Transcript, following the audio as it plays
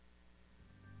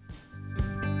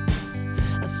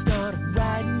start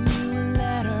writing you a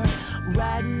letter,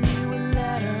 writing you a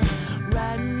letter,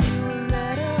 writing you a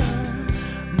letter.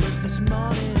 But this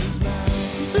morning is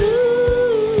mine.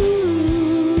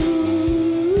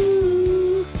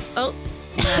 Ooh. Oh.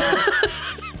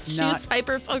 She's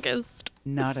hyper-focused.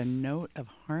 Not a note of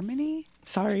harmony?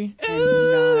 Sorry.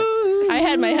 I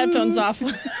had my headphones off.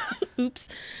 Oops.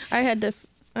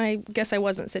 I guess I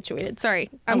wasn't situated. Sorry.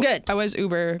 I'm good. I was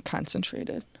uber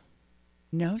concentrated.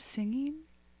 No singing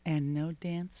and no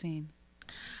dancing.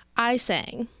 I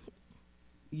sang.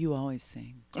 You always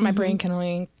sing. My brain can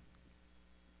only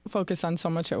focus on so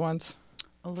much at once.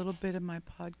 A little bit of my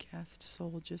podcast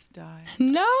soul just died.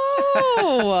 No,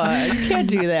 you can't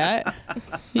do that.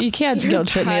 You can't guilt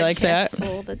trip me like that.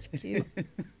 Soul, that's cute.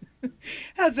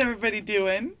 How's everybody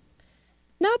doing?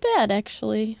 Not bad,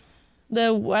 actually.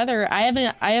 The weather, I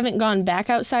haven't gone back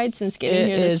outside since getting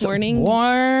here this morning. It is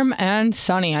warm and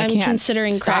sunny. I'm can't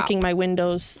considering stop. cracking my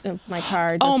windows of my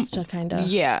car just to kind of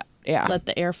yeah. let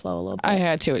the air flow a little bit. I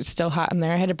had to. It's still hot in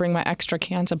there. I had to bring my extra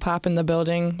cans of pop in the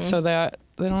building so that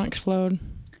they don't explode.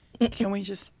 Can we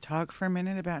just talk for a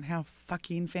minute about how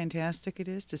fucking fantastic it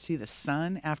is to see the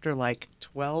sun after like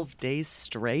 12 days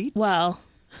straight? Well,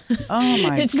 oh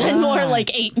my it's God. been more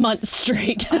like 8 months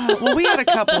straight. Well, we had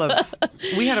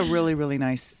a really, really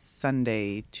nice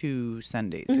Sunday 2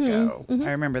 Sundays ago. I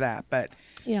remember that. But,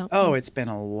 Yeah. oh, it's been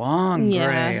a long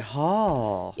gray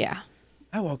haul. Yeah.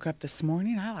 I woke up this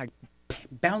morning. I like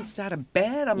bounced out of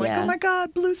bed. I'm like, Yeah. oh my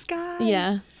God, blue sky.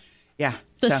 Yeah. Yeah.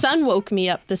 The so, sun woke me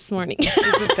up this morning.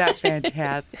 Isn't that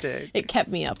fantastic? It kept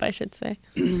me up, I should say.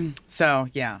 So,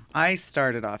 yeah, I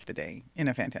started off the day in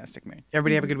a fantastic mood.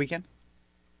 Everybody have a good weekend?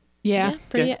 Yeah.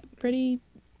 Pretty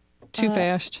Too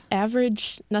fast.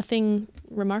 average, nothing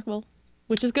remarkable,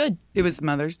 which is good. It was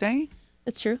Mother's Day.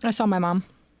 It's true. I saw my mom.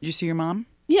 Did you see your mom?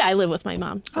 Yeah, I live with my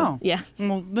mom. So, Oh. yeah.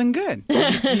 Well, then good.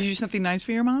 Did you do something nice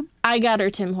for your mom? I got her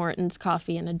Tim Hortons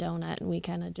coffee and a donut, and we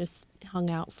kind of just hung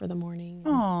out for the morning.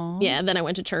 Aw. Yeah, then I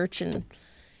went to church and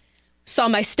saw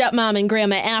my stepmom and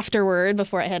grandma afterward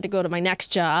before I had to go to my next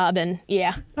job, and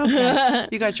yeah. Okay.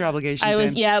 You got your obligations I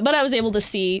was in. but I was able to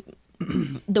see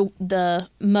the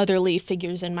motherly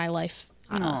figures in my life,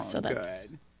 so that's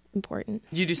good. important.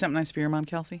 Did you do something nice for your mom,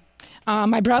 Kelsey?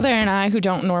 My brother and I, who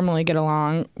don't normally get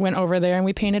along, went over there and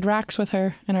we painted rocks with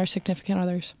her and our significant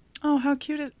others. Oh, how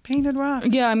cute is painted rocks.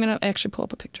 Yeah, I'm going to actually pull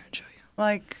up a picture and show you.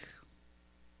 Like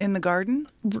in the garden?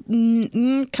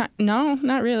 No,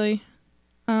 not really.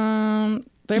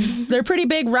 They're pretty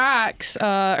big rocks.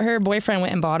 Her boyfriend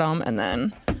went and bought them, and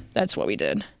then that's what we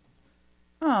did.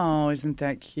 Oh, isn't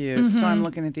that cute? So I'm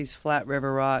looking at these flat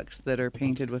river rocks that are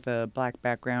painted with a black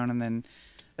background and then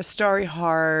a starry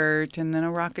heart and then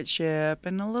a rocket ship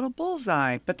and a little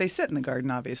bullseye. But they sit in the garden,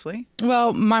 obviously.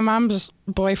 Well, my mom's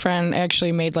boyfriend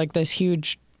actually made like this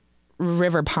huge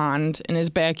river pond in his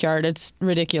backyard. It's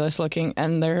ridiculous looking,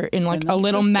 and they're in like And a they'll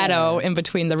little sit meadow there. in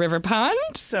between the river pond.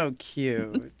 So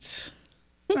cute.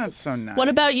 That's so nice. What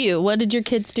about you? What did your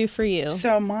kids do for you?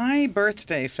 So my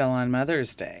birthday fell on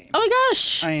Mother's Day. Oh my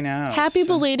gosh! I know. Happy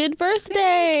belated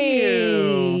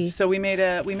birthday! Ew. So we made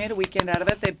a weekend out of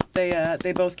it.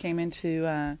 They both came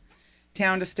into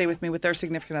town to stay with me with their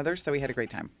significant others, so we had a great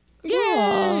time.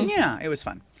 Yeah. Yeah, it was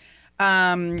fun.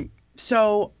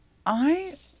 So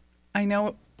I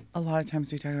know a lot of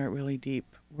times we talk about really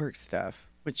deep work stuff,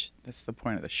 which that's the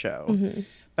point of the show.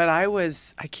 But I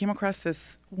came across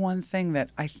this one thing that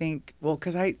I think, well,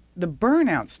 because the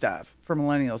burnout stuff for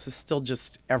millennials is still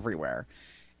just everywhere.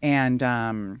 And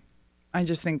I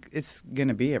just think it's going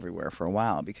to be everywhere for a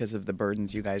while because of the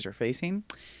burdens you guys are facing.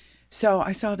 So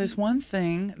I saw this one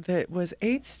thing that was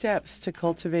 8 steps to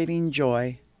cultivating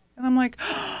joy. And I'm like,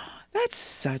 oh, that's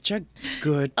such a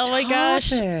good Oh my gosh!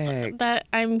 topic. That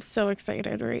I'm so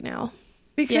excited right now.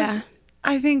 Because Yeah.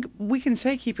 I think we can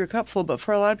say keep your cup full, but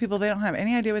for a lot of people, they don't have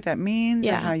any idea what that means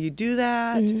or Yeah. how you do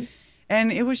that.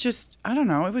 And it was just, I don't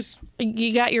know, it was,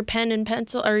 You got your pen and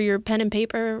pencil or your pen and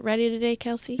paper ready today,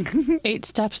 Kelsey? 8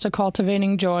 steps to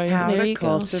cultivating joy. how There to you go.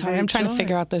 cultivate Sorry, I'm trying to joy.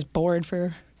 figure out this board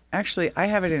for. Actually, I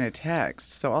have it in a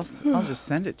text, so I'll just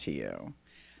send it to you.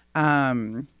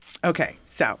 Okay,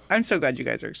 so I'm so glad you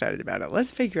guys are excited about it.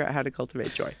 Let's figure out how to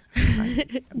cultivate joy.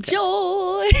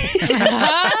 Joy!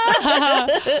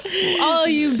 All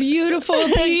you beautiful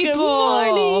people. Good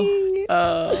morning!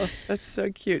 Oh, that's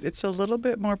so cute. It's a little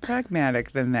bit more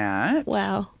pragmatic than that.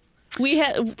 Wow. We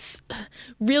had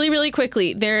really, really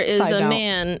quickly. There is Side a note.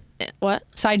 man. What?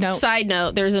 Side note. Side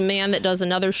note. There's a man that does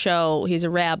another show. He's a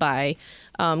rabbi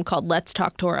called Let's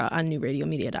Talk Torah on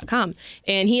newradiomedia.com.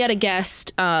 And he had a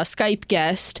guest, Skype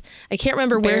guest. I can't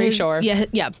remember where Barry his Shore.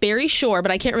 Yeah, Barry Shore,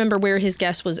 but I can't remember where his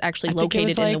guest was actually I think it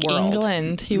located was, in the world.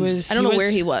 England. He was. I don't know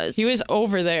where he was. He was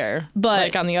over there, But-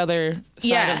 like on the other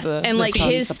side of the. and like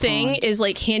across his the thing pond. is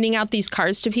like handing out these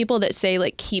cards to people that say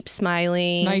like keep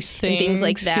smiling, nice and things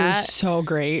like He that. was so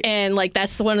great. And like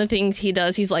that's one of the things he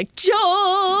does. He's like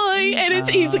joy, and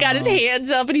he's got his hands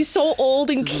up, and he's so old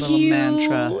and This is a little cute.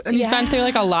 mantra. And he's been through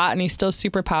like a lot, and he's still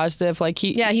super positive. Like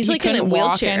he's he like in a couldn't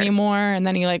walk wheelchair anymore, and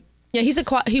then he like he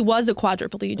was a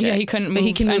quadriplegic. he couldn't move but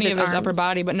he can move any his of his arms. upper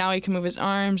body, but now he can move his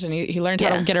arms, and he learned how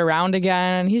Yeah. to get around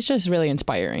again. And he's just really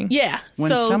inspiring. Yeah. When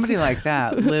so somebody like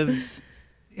that lives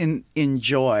in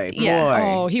joy, Yeah. boy.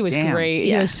 Oh, he was damn, great.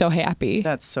 Yeah. He was so happy.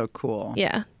 That's so cool.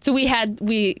 yeah. So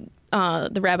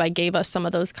the rabbi gave us some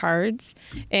of those cards,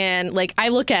 and like I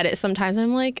look at it sometimes, and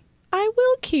I'm like, I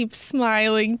will keep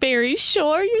smiling, Barry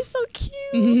Shore. You're so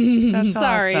cute. That's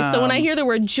Sorry. awesome. So when I hear the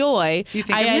word joy, You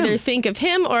think I of either him. think of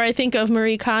him or I think of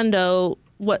Marie Kondo.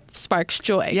 What sparks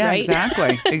joy? Yeah, right?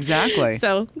 exactly. Exactly.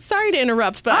 So sorry to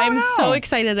interrupt, but I'm no. so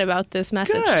excited about this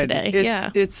message Good. today.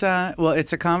 It's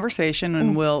it's a conversation,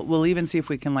 and we'll even see if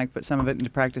we can like put some of it into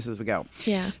practice as we go.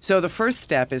 Yeah. So the first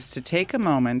step is to take a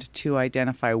moment to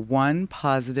identify one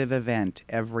positive event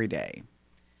every day.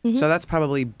 Mm-hmm. So that's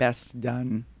probably best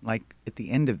done like at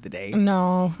the end of the day.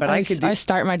 No, But I could do- I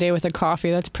start my day with a coffee.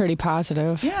 That's pretty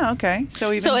positive. Yeah. Okay.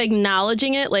 So even So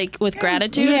acknowledging it like with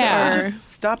gratitude. Yeah. Or,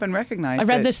 just stop and recognize. I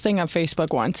read that- this thing on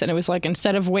Facebook once, and it was like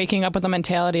instead of waking up with the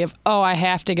mentality of, oh, I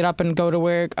have to get up and go to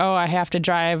work, oh, I have to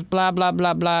drive, blah, blah,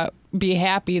 blah, blah, be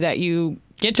happy that you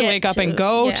get to Get wake up to- and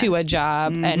go yeah. to a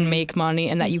job and make money,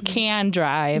 and that you can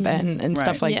drive and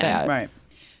stuff like Mm-hmm. Yeah. that. Right.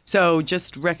 So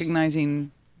just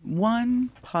recognizing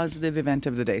one positive event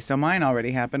of the day. So mine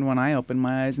already happened when I opened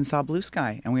my eyes and saw blue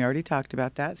sky, and we already talked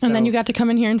about that. And then so- you got to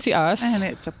come in here and see us. And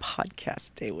it's a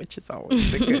podcast day, which is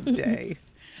always a good day.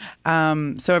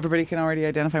 So everybody can already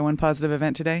identify one positive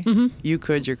event today? Mm-hmm. You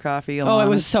could, your coffee. Oh, it Alana.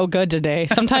 was so good today.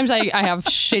 Sometimes I have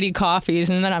shitty coffees,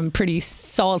 and then I'm pretty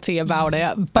salty about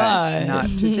it, but not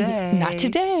today. not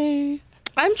today.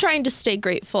 I'm trying to stay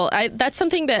grateful. That's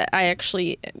something that I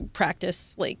actually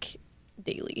practice like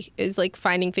daily is like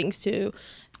finding things to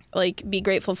like be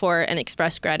grateful for and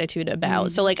express gratitude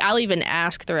about. So like I'll even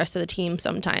ask the rest of the team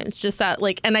sometimes just that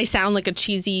like, and I sound like a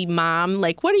cheesy mom,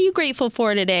 like, what are you grateful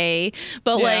for today?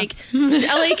 But Yeah.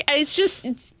 like it's just,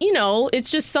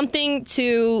 it's just something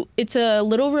it's a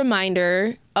little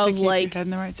reminder To of keep like, your head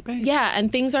in the right space. yeah.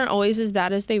 And things aren't always as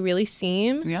bad as they really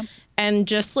seem. Yep. And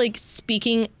just like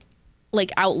speaking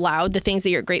like out loud the things that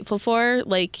you're grateful for,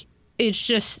 like it's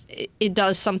just it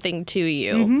does something to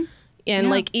you. And Yeah.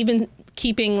 like even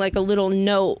keeping like a little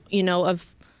note,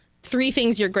 of 3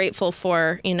 things you're grateful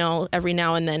for, every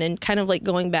now and then, and kind of like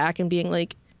going back and being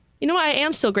like, I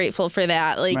am still grateful for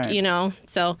that. Like, Right.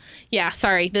 So yeah,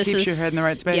 sorry. This Keeps is your head in the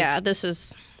right space. Yeah,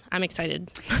 I'm excited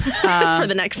for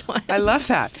the next one. I love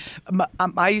that.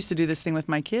 I used to do this thing with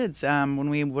my kids. When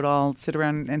we would all sit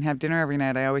around and have dinner every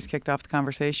night, I always kicked off the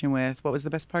conversation with, what was the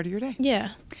best part of your day?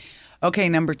 Yeah. Okay,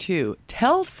 number 2,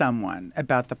 tell someone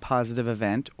about the positive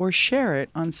event or share it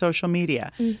on social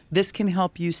media. This can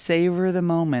help you savor the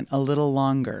moment a little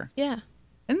longer. Yeah.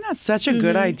 Isn't that such a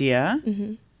good idea?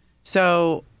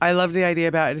 So I love the idea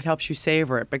about it helps you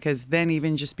savor it, because then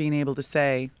even just being able to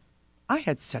say, I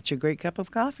had such a great cup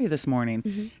of coffee this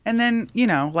morning. And then,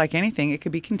 like anything, it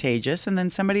could be contagious, and then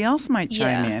somebody else might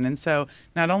chime Yeah. in. And so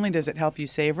not only does it help you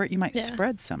savor it, you might Yeah.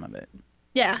 spread some of it.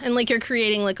 Yeah, and like you're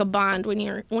creating like a bond when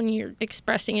you're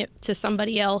expressing it to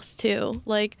somebody else too.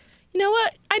 Like, you know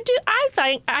what?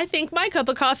 I think my cup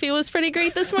of coffee was pretty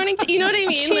great this morning. You know what I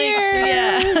mean?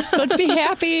 Cheers! Let's be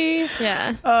happy.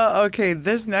 Yeah. Okay,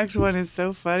 this next one is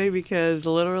so funny because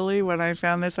literally when I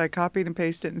found this, I copied and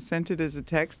pasted it and sent it as a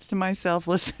text to myself.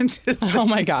 Listen to the Oh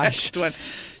my gosh. next one.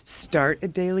 Start a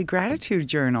daily gratitude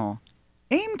journal.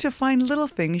 Aim to find little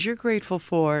things you're grateful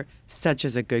for, such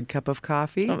as a good cup of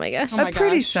coffee, Oh my gosh. a Oh my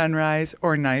pretty gosh. sunrise,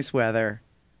 or nice weather.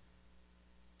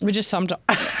 We just summed all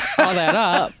that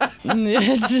up.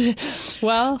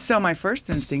 Well, So my first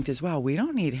instinct is, wow, we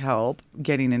don't need help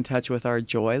getting in touch with our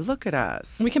joy. Look at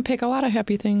us. we can pick a lot of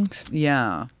happy things.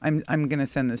 Yeah, I'm going to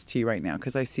send this to you right now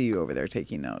because I see you over there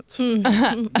taking notes. You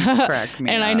crack me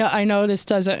And up. I know this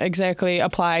doesn't exactly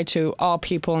apply to all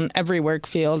people in every work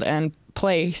field and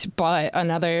place, but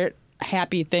another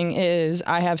happy thing is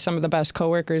I have some of the best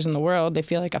coworkers in the world. They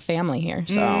feel like a family here.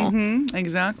 So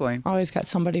Exactly. always got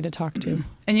somebody to talk to.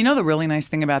 And you know the really nice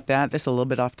thing about that, this is a little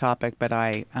bit off topic, but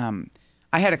I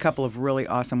I had a couple of really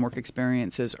awesome work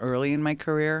experiences early in my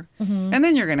career, and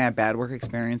then you're going to have bad work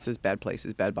experiences, bad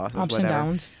places, bad bosses, Ups whatever.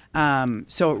 and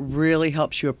downs. So it really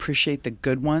helps you appreciate the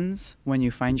good ones when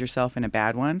you find yourself in a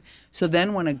bad one. So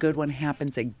then when a good one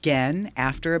happens again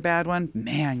after a bad one,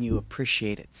 man, you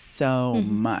appreciate it so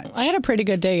much. I had a pretty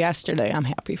good day yesterday. I'm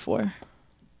happy for.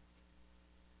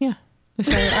 Yeah.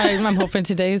 So I'm hoping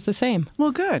today is the same.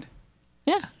 Well, good.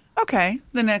 Yeah. Okay,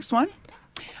 the next one.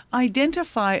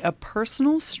 Identify a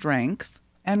personal strength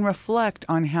and reflect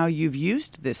on how you've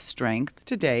used this strength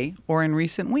today or in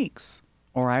recent weeks.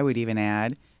 Or I would even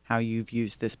add how you've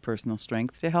used this personal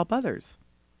strength to help others.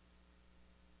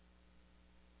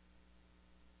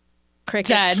 Crickets.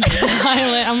 Dead.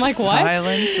 Silent. I'm like, what?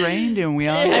 Silence reigned and we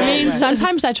all I got mean, wet.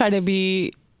 sometimes I try to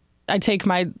be, I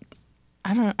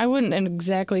wouldn't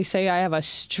exactly say I have a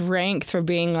strength for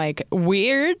being like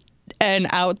weird and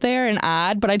out there and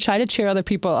odd, but I try to cheer other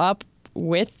people up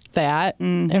with that.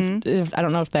 If I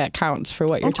don't know if that counts for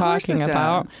what you're Of course talking it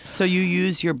about. does. So you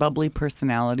use your bubbly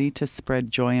personality to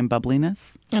spread joy and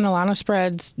bubbliness? And Alana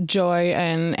spreads joy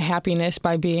and happiness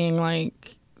by being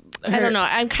like, I don't know.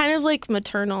 I'm kind of like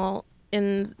maternal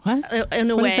in What?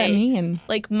 in a What way. does that mean?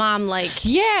 Like mom, like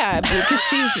Yeah, because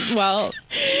she's, well,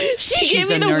 she She's gave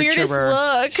me a the weirdest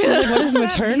nurturer. look. like, what is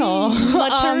maternal?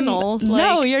 Maternal.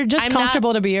 No, Like, you're just I'm not-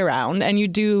 comfortable to be around, and you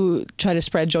do try to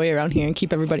spread joy around here and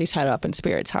keep everybody's head up and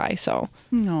spirits high. So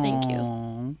No. Thank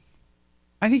you.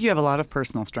 I think you have a lot of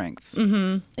personal strengths.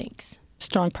 Thanks.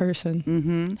 strong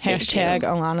person. Hashtag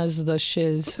Alana's the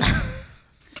shiz.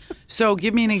 So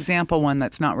give me an example, one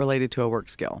that's not related to a work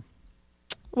skill.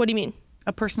 What do you mean?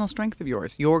 A personal strength of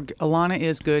yours. Alana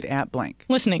is good at blank.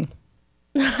 Listening.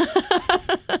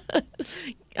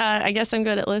 I guess I'm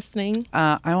good at listening.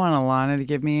 I want Alana to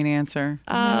give me an answer.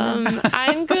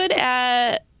 I'm good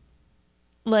at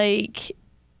like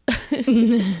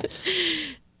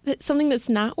something that's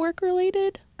not work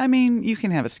related. I mean, you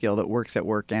can have a skill that works at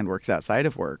work and works outside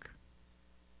of work.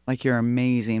 Like your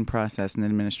amazing process and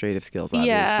administrative skills obviously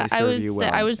Yeah, serve you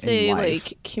well. I would in say life.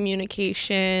 like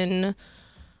communication,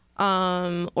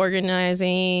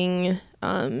 organizing,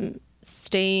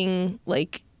 staying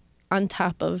like on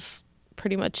top of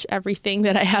pretty much everything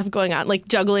that I have going on, like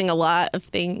juggling a lot of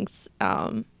things.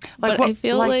 But I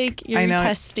feel like you're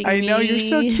testing me. I know you're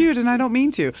so cute, and I don't mean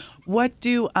to. What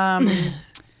do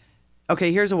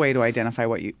Okay, here's a way to identify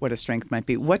what a strength might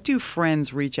be. What do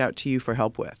friends reach out to you for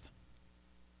help with?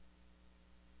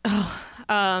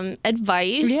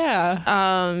 Advice.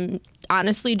 Yeah.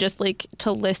 Honestly, just like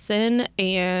to listen,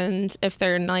 and if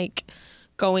they're like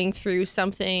going through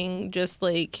something, just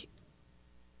like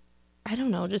I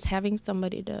don't know, just having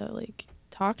somebody to like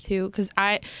talk to, because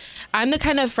I'm the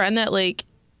kind of friend that like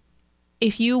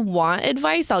if you want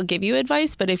advice, I'll give you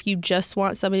advice, but if you just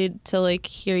want somebody to like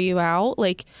hear you out,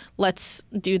 like let's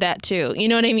do that too. You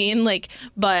know what I mean? Like,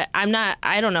 but I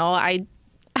don't know. I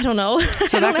don't know.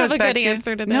 So I don't that have goes a back good to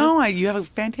answer to that. No, you have a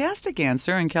fantastic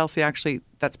answer, and Kelsey actually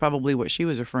that's probably what she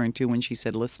was referring to when she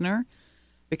said listener,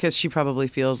 because she probably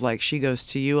feels like she goes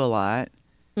to you a lot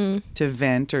to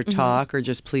vent or talk or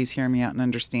just please hear me out and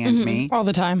understand me. All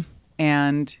the time.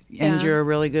 And Yeah. you're a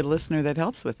really good listener that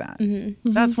helps with that.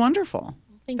 That's wonderful.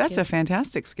 Thank That's you. a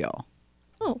fantastic skill.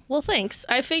 Oh, well, thanks.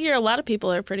 I figure a lot of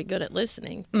people are pretty good at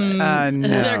listening. But No.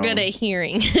 they're good at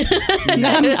hearing.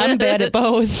 I'm bad at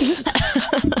both.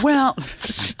 Well,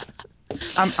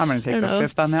 I'm going to take the know.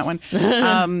 fifth on that one.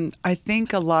 I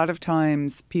think a lot of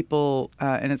times people,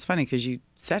 and it's funny because you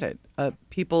said it,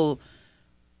 people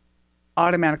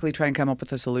automatically try and come up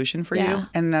with a solution for you, Yeah.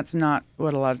 and that's not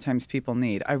what a lot of times people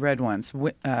need. I read once,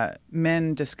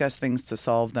 men discuss things to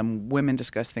solve them, women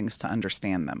discuss things to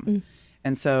understand them.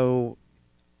 And so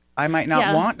I might not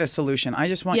Yeah. want a solution. I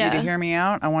just want you to Yeah. hear me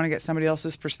out. I want to get somebody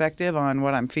else's perspective on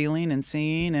what I'm feeling and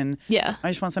seeing, and Yeah. I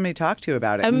just want somebody to talk to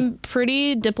about it. I'm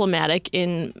pretty diplomatic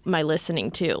in my listening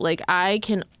too. Like I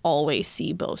can always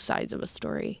see both sides of a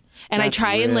story. And That's I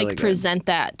try and really like good. present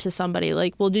that to somebody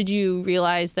like, well, did you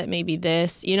realize that maybe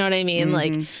this, you know what I mean?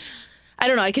 Like, I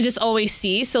don't know. I could just always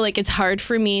see. So like, it's hard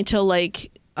for me to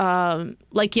like,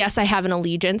 yes, I have an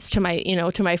allegiance to my,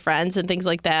 to my friends and things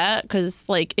like that. Cause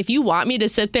like, if you want me to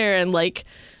sit there and like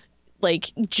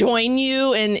join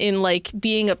you in like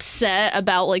being upset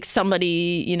about like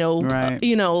somebody, Right.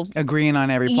 agreeing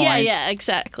on every point. yeah,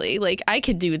 exactly. Like I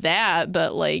could do that,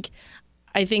 but like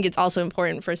I think it's also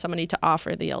important for somebody to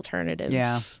offer the alternative.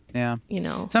 Yeah.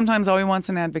 Sometimes all we want's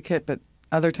an advocate, but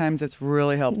other times it's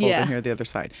really helpful Yeah. to hear the other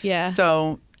side. Yeah.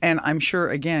 So, and I'm sure,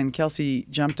 again, Kelsey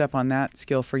jumped up on that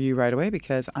skill for you right away,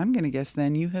 because I'm going to guess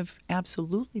then you have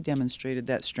absolutely demonstrated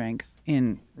that strength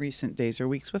in recent days or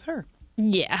weeks with her.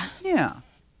 Yeah. Yeah.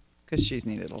 because she's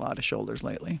needed a lot of shoulders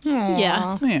lately.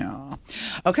 Yeah. Yeah.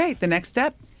 Okay, the next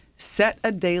step, set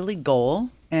a daily goal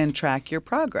and track your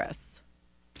progress.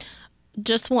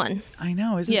 Just one. I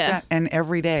know, isn't Yeah. that? And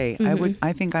every day,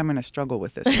 I think I'm going to struggle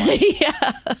with this one.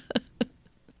 Yeah.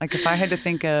 Like if I had to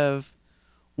think of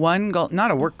one goal,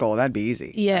 not a work goal, that'd be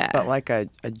easy. Yeah. But like a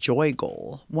joy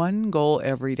goal, one goal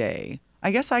every day.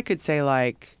 I guess I could say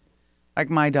like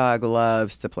my dog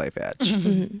loves to play fetch,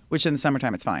 which in the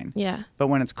summertime it's fine. Yeah. But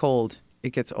when it's cold,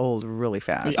 it gets old really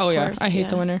fast. Oh yeah, course, I hate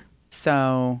the yeah. winter.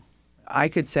 So I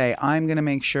could say I'm going to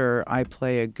make sure I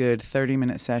play a good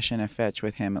 30-minute session of fetch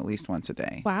with him at least once a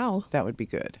day. Wow. That would be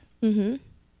good. Mm-hmm.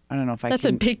 I don't know if I That's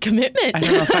can. a big commitment. I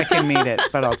don't know if I can meet it,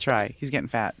 but I'll try. He's getting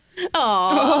fat.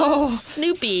 Oh,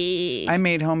 Snoopy. I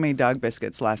made homemade dog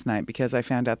biscuits last night because I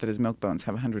found out that his milk bones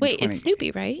have 120. Wait, it's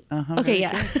Snoopy, right? Uh-huh, Okay,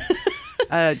 very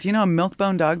yeah. Do you know a milk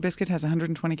bone dog biscuit has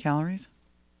 120 calories?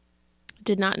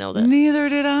 Did not know that. Neither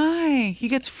did I. He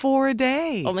gets 4 a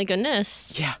day. Oh my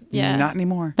goodness. Yeah. Yeah. Not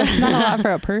anymore. It's not a lot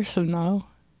for a person though.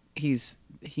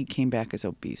 He came back as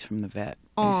obese from the vet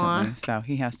Aw. recently, so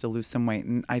he has to lose some weight,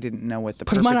 and I didn't know what the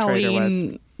Put them on perpetrator was.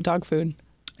 Alene dog food.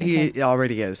 He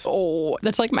already is. Oh,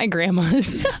 that's like my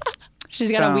grandma's.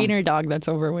 She's got So- a wiener dog that's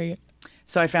overweight.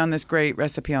 So I found this great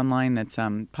recipe online that's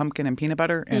pumpkin and peanut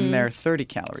butter, and they're 30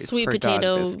 calories Sweet per potato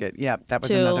dog biscuit. Yeah, that was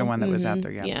too. another one that was out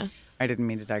there. Yeah. Yeah. I didn't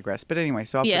mean to digress. But anyway,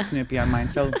 so I'll Yeah. put Snoopy on mine.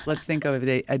 So let's think of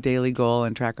a daily goal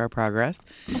and track our progress.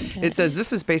 It says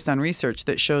this is based on research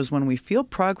that shows when we feel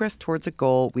progress towards a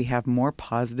goal, we have more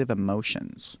positive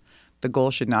emotions. The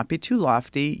goal should not be too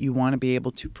lofty. You want to be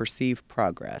able to perceive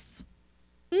progress.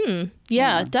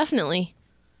 Yeah, definitely.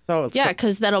 So it's Yeah,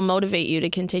 because that'll motivate you to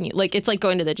continue. Like, it's like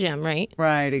going to the gym, right?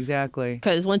 right, exactly.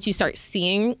 Because once you start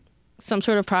seeing some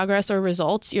sort of progress or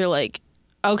results, you're like,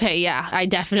 okay, yeah, I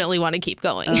definitely want to keep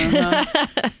going.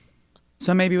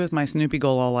 So maybe with my Snoopy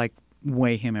goal, I'll like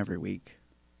weigh him every week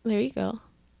There you go.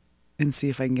 and see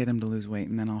if I can get him to lose weight,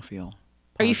 and then I'll feel.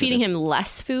 Are you positive. feeding him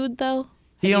less food, though?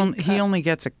 He Have you he only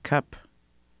gets a cup.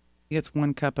 He gets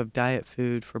 1 cup of diet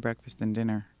food for breakfast and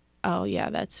dinner. Oh, yeah,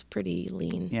 that's pretty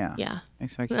lean. Yeah. Yeah.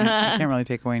 So I can't really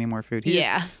take away any more food.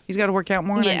 Yeah. He's got to work out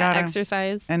more, and I Yeah, gotta,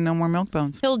 exercise. and no more milk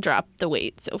bones. He'll drop the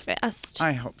weight so fast.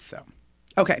 I hope so.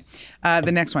 Okay,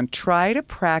 the next one. Try to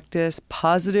practice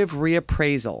positive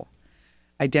reappraisal.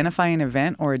 Identify an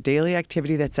event or a daily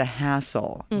activity that's a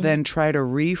hassle. Then try to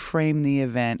reframe the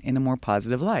event in a more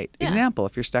positive light. Yeah. Example,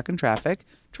 if you're stuck in traffic,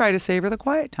 try to savor the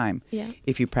quiet time. Yeah.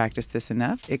 If you practice this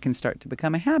enough, it can start to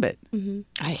become a habit.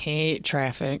 I hate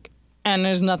traffic, and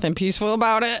there's nothing peaceful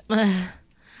about it.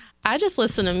 I just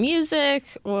listen to music,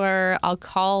 or I'll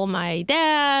call my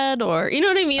dad, or you know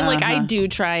what I mean. Like I do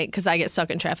try because I get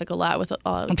stuck in traffic a lot with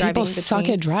driving. People suck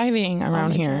between- at driving around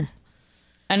my here.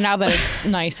 And now that it's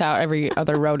nice out, every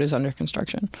other road is under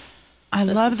construction. I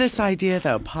love this idea,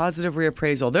 though, positive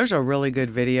reappraisal. There's a really good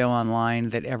video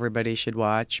online that everybody should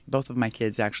watch. Both of my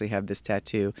kids actually have this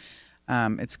tattoo.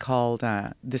 It's called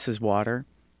This Is Water,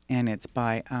 and it's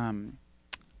by,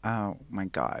 oh, my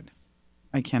God.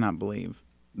 I cannot believe.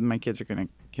 My kids are going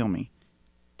to kill me.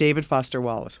 David Foster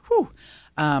Wallace,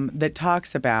 that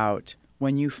talks about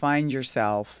when you find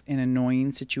yourself in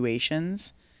annoying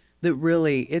situations, that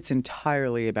really it's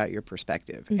entirely about your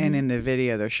perspective. And in the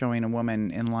video, they're showing a woman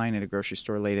in line at a grocery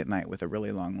store late at night with a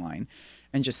really long line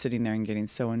and just sitting there and getting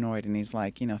so annoyed. And he's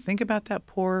like, think about that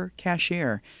poor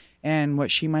cashier and what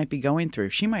she might be going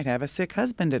through. She might have a sick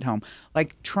husband at home.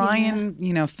 Like try and,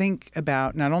 think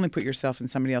about not only put yourself in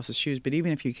somebody else's shoes, but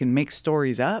even if you can make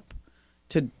stories up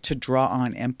to draw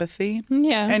on empathy.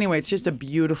 Yeah. Anyway, it's just a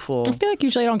beautiful, I feel like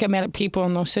usually I don't get mad at people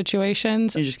in those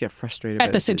situations you just get frustrated by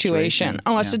at the situation,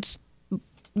 unless Yeah. it's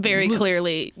very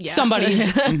clearly. Yeah. somebody's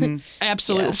Mm-hmm.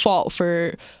 absolute Yeah. fault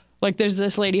for. Like, there's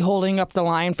this lady holding up the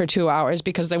line for 2 hours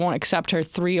because they won't accept her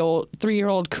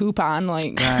three-year-old coupon.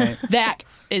 Like, Right. that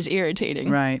is irritating.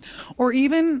 Right. Or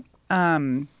even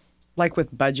like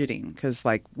with budgeting, because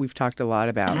like we've talked a lot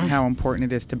about how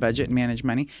important it is to budget and manage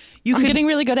money. I'm getting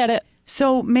really good at it,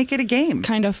 So make it a game.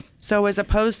 kind of. So as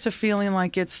opposed to feeling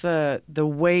like it's the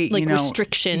weight, Like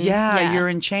restriction. Yeah, Yeah. you're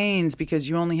in chains because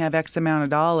you only have X amount of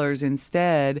dollars.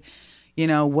 Instead,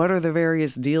 what are the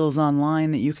various deals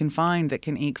online that you can find that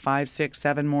can eke $5, $6,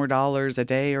 $7 more a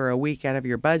day or a week out of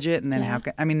your budget, and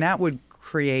then that would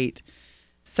create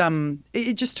some.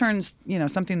 It just turns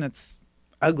something that's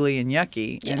ugly and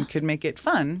yucky and could make it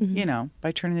fun,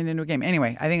 by turning it into a game.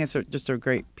 Anyway, I think it's just a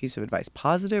great piece of advice.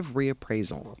 Positive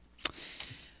reappraisal.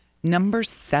 Number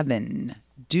 7,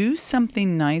 do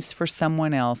something nice for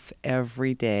someone else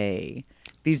every day.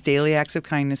 These daily acts of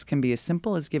kindness can be as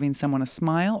simple as giving someone a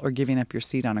smile or giving up your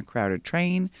seat on a crowded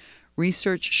train,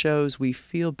 Research shows we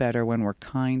feel better when we're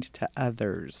kind to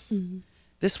others.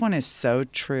 This one is so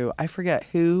true. I forget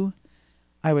who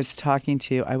I was talking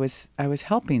to. I was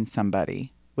helping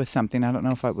somebody with something. I don't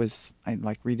know if I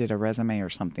like redid a resume or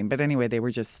something. But anyway, they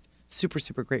were just super,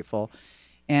 super grateful.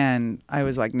 And I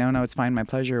was like, no, it's fine, my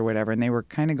pleasure or whatever. And they were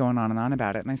kind of going on and on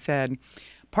about it. And I said,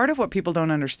 part of what people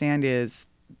don't understand is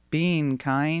being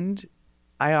kind.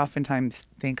 I oftentimes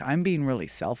think I'm being really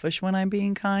selfish when I'm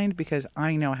being kind because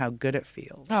I know how good it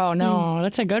feels. Oh no,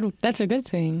 that's a good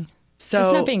thing. So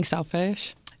It's not being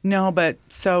selfish. No, but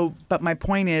my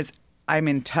point is I'm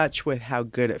in touch with how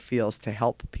good it feels to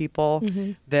help people,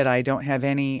 that I don't have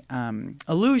any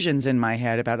illusions in my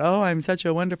head about, oh, I'm such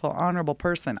a wonderful, honorable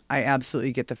person. I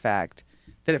absolutely get the fact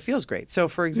that it feels great. So,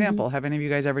 for example, have any of you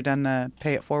guys ever done the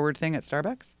pay it forward thing at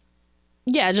Starbucks?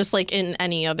 Yeah, just like in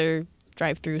any other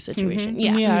drive-through situation.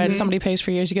 Yeah. Yeah, and somebody pays for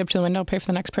yours, you get up to the window, pay for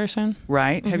the next person.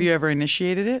 Right. Have you ever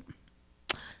initiated it?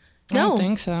 I No. don't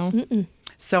think so.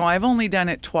 So I've only done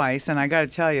it twice, and I got to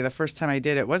tell you, the first time I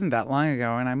did it wasn't that long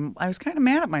ago, and I was kind of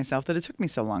mad at myself that it took me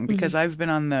so long because I've been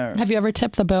on the... Have you ever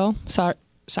tipped the bill?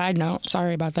 Side note,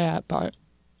 sorry about that, but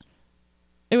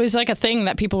it was like a thing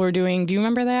that people were doing. Do you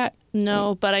remember that?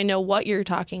 No, but I know what you're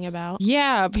talking about.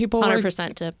 Yeah, people were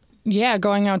 100% tip.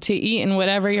 going out to eat, and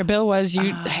whatever your bill was,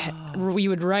 you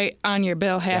would write on your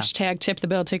bill hashtag tip the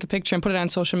bill, take a picture, and put it on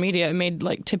social media. It made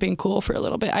like tipping cool for a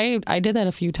little bit. I did that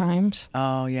a few times.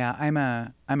 Oh, yeah. I'm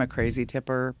a crazy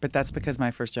tipper, but that's because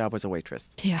my first job was a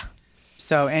waitress. Yeah.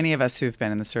 So any of us who've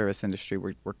been in the service industry,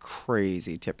 we're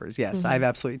crazy tippers. Yes, I've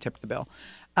absolutely tipped the bill.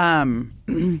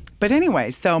 But anyway,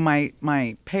 so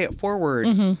my pay it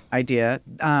forward idea,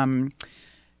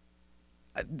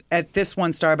 at this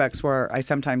one Starbucks where I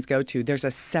sometimes go to, there's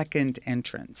a second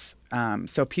entrance.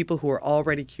 So people who are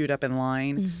already queued up in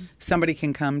line, somebody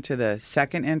can come to the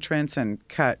second entrance and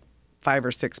cut 5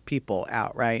 or 6 people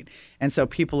out, right? And so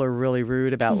people are really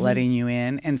rude about letting you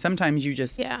in. And sometimes you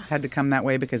just had to come that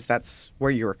way because that's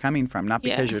where you were coming from, not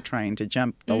because you're trying to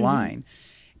jump the line.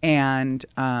 And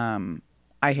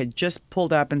I had just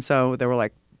pulled up, and so there were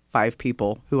like 5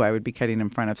 people who I would be cutting in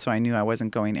front of, so I knew I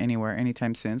wasn't going anywhere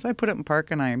anytime soon. So I put it in park,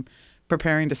 and I'm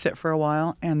preparing to sit for a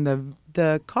while, and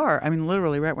the car, I mean,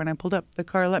 literally right when I pulled up, the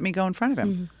car let me go in front of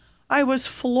him. I was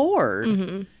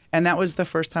floored. And that was the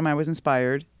first time I was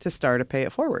inspired to start a pay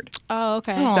it forward. Oh,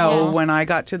 okay. So when I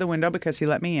got to the window, because he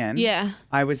let me in, Yeah.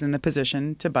 I was in the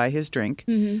position to buy his drink.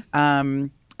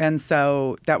 And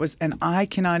so that was, and I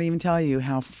cannot even tell you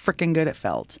how freaking good it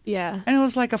felt. Yeah. And it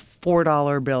was like a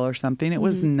 $4 bill or something. It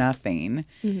was nothing.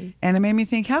 And it made me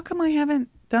think, how come I haven't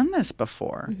done this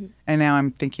before? And now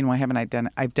I'm thinking, why haven't I done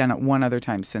it? I've done it one other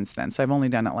time since then. So I've only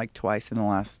done it like twice in the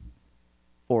last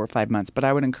 4 or 5 months. But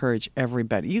I would encourage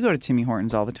everybody. You go to Timmy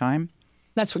Hortons all the time.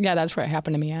 That's where it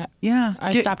happened to me at. Yeah.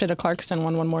 I stopped at a Clarkston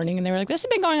one morning, and they were like, this has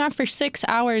been going on for 6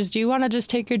 hours. Do you want to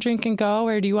just take your drink and go?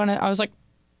 Or do you want to? I was like,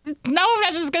 no, I'm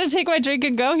not just going to take my drink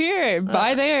and go here.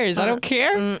 Buy theirs. I don't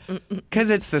care.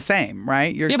 Because it's the same,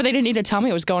 right? Yeah, but they didn't need to tell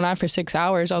me it was going on for 6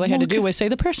 hours. All they had to do was say,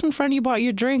 the person in front of you bought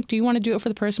your drink. Do you want to do it for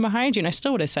the person behind you? And I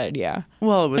still would have said, yeah.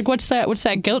 Well, it was like, what's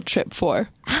that guilt trip for?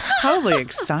 totally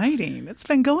exciting. It's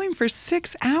been going for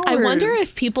 6 hours. I wonder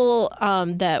if people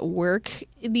that work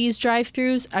these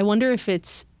drive-thrus, I wonder if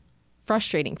it's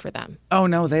frustrating for them. Oh,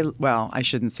 no. I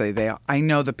shouldn't say they. I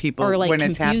know the people Or, like, when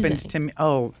it's happened confusing. to me.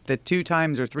 Oh, the 2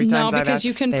 times or 3 times No, I've because asked,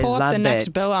 you can they pull up the love next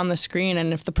it. bill on the screen,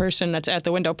 and if the person that's at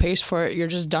the window pays for it, you're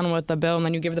just done with the bill, and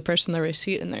then you give the person the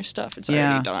receipt and their stuff. It's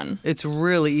already done. It's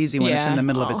really easy when it's in Yeah. the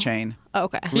middle of a chain.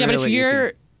 Okay. Yeah, but if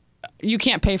Really you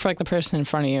can't pay for like the person in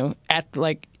front of you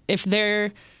if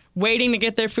they're waiting to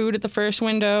get their food at the first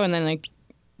window, and then like.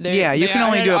 Yeah, you can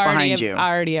only do it behind you.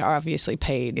 Already obviously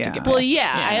paid. Yeah. To get Well, past.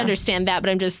 yeah, I understand that,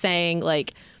 but I'm just saying,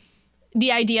 like,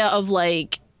 the idea of,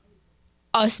 like,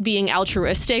 us being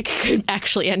altruistic could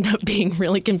actually end up being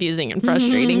really confusing and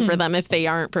frustrating for them if they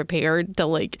aren't prepared to,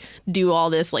 like, do all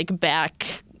this, like,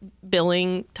 back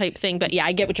billing type thing. But, yeah,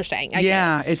 I get what you're saying.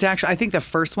 I It's actually, I think the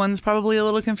first one's probably a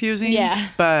little confusing. Yeah.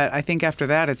 But I think after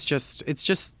that, it's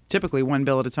just typically one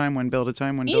bill at a time, one bill at a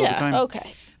time, one bill at a time.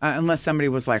 Okay. Unless somebody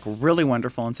was like really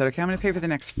wonderful and said, okay, I'm going to pay for the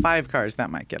next 5 cars. That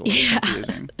might get a little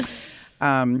confusing.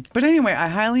 But anyway, I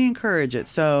highly encourage it.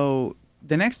 So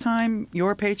the next time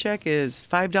your paycheck is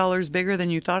 $5 bigger than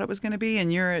you thought it was going to be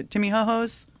and you're at Timmy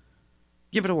Ho-Ho's,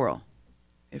 give it a whirl.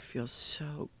 It feels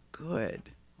so good.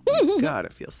 Oh my God,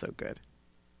 it feels so good.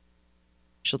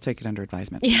 She'll take it under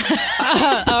advisement.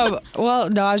 Well,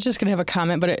 no, I was just gonna have a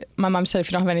comment, but my mom said if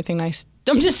you don't have anything nice,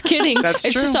 I'm just kidding. That's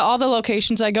it's true. just all the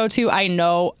locations I go to. I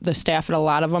know the staff at a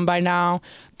lot of them by now.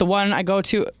 The one I go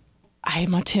to,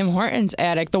 I'm a Tim Hortons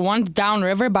addict. The ones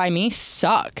downriver by me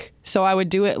suck. So I would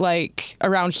do it like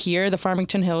around here. The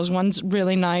Farmington Hills one's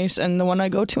really nice. And the one I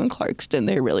go to in Clarkston,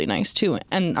 they're really nice too.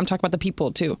 And I'm talking about the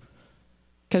people too.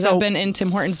 Because I've been in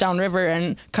Tim Hortons downriver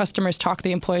and customers talk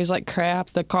the employees like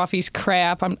crap. The coffee's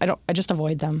crap. I just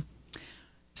avoid them.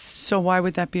 So why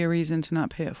would that be a reason to not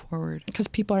pay it forward? Because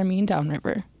people are mean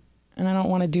downriver. And I don't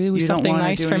want to do You don't something wanna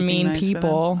nice do for anything mean nice for them?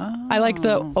 people. I like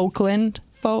the Oakland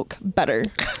folk better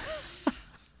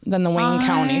than the Wayne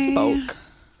County folk.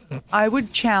 I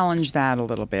would challenge that a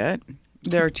little bit.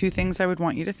 There are two things I would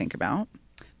want you to think about.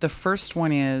 The first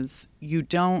one is you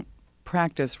don't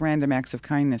practice random acts of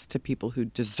kindness to people who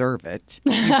deserve it.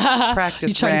 You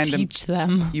practice You try to teach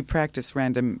them. You practice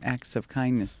random acts of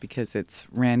kindness because it's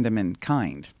random and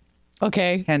kind.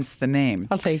 Okay, Hence the name.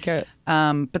 I'll take it.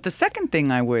 But the second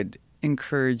thing I would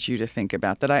encourage you to think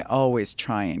about that I always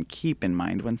try and keep in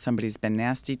mind when somebody's been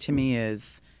nasty to me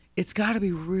is it's got to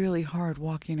be really hard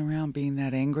walking around being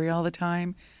that angry all the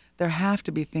time. There have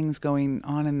to be things going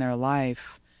on in their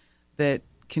life that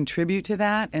contribute to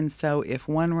that. And so if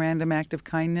one random act of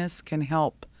kindness can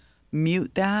help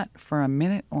mute that for a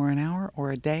minute or an hour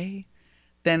or a day,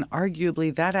 then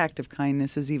arguably that act of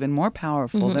kindness is even more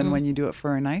powerful than when you do it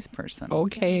for a nice person.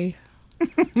 Okay.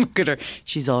 Look at her.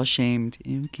 She's all shamed.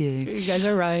 Okay. You guys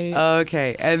are right.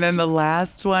 Okay. And then the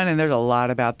last one, and there's a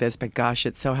lot about this, but gosh,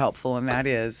 it's so helpful, and that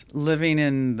is living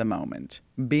in the moment,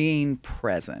 being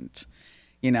present.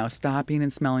 You know, stopping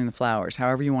and smelling the flowers,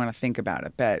 however you want to think about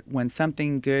it. But when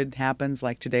something good happens,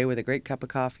 like today with a great cup of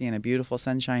coffee and a beautiful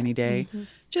sunshiny day,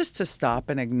 just to stop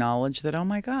and acknowledge that, oh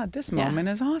my God, this moment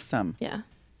is awesome. Yeah.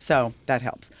 So that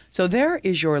helps. So there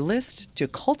is your list to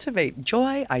cultivate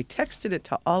joy. I texted it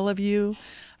to all of you.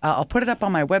 I'll put it up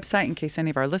on my website in case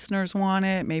any of our listeners want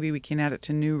it. Maybe we can add it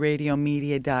to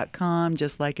newradiomedia.com,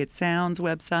 just like it sounds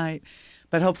website.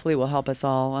 But hopefully it will help us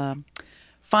all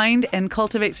find and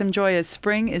cultivate some joy as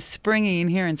spring is springing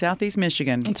here in Southeast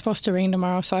Michigan. It's supposed to rain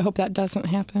tomorrow, so I hope that doesn't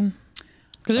happen.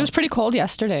 Because it was pretty cold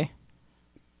yesterday.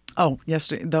 Oh,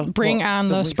 yesterday. Bring on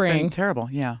the week's been spring. Terrible.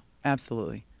 Yeah,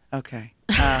 absolutely. Okay.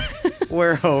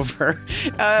 We're over.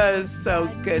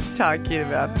 So good talking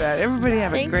about that. Everybody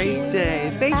have a Thank great you.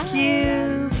 day. Thank Bye.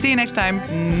 you. See you next time.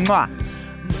 Mwah.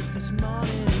 This morning